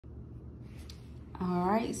All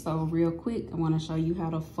right, so real quick, I want to show you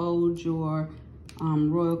how to fold your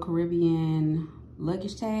Royal Caribbean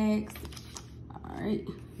luggage tags. All right,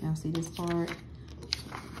 y'all see this part?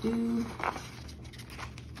 Let's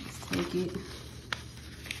take it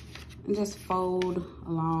and just fold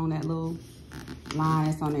along that little line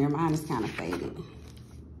that's on there. Mine is kind of faded.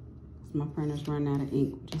 My printer's running out of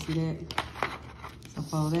ink. Did you see that? So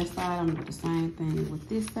fold that side. I'm gonna do the same thing with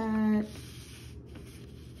this side.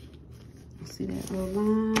 See that little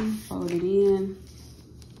line? Fold it in.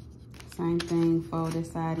 Same thing, fold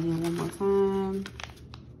this side in one more time.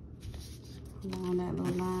 Along that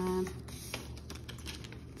little line.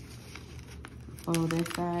 Fold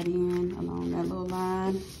that side in along that little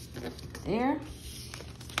line. There.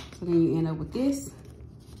 So then you end up with this.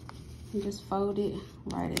 And just fold it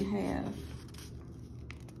right in half.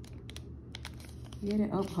 Get it?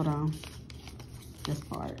 Oh, hold on. This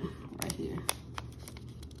part right here.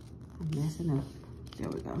 I'm messing up. There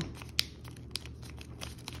we go.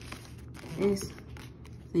 This,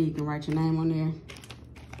 so you can write your name on there.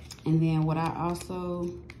 And then what I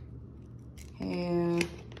also have,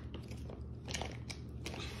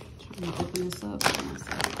 trying to open this up for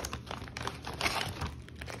myself.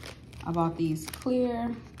 I bought these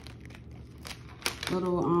clear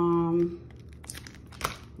little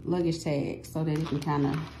luggage tags so that it can kind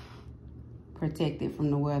of protect it from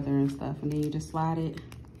the weather and stuff. And then you just slide it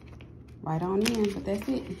right on in, but that's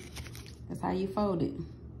it. That's how you fold it.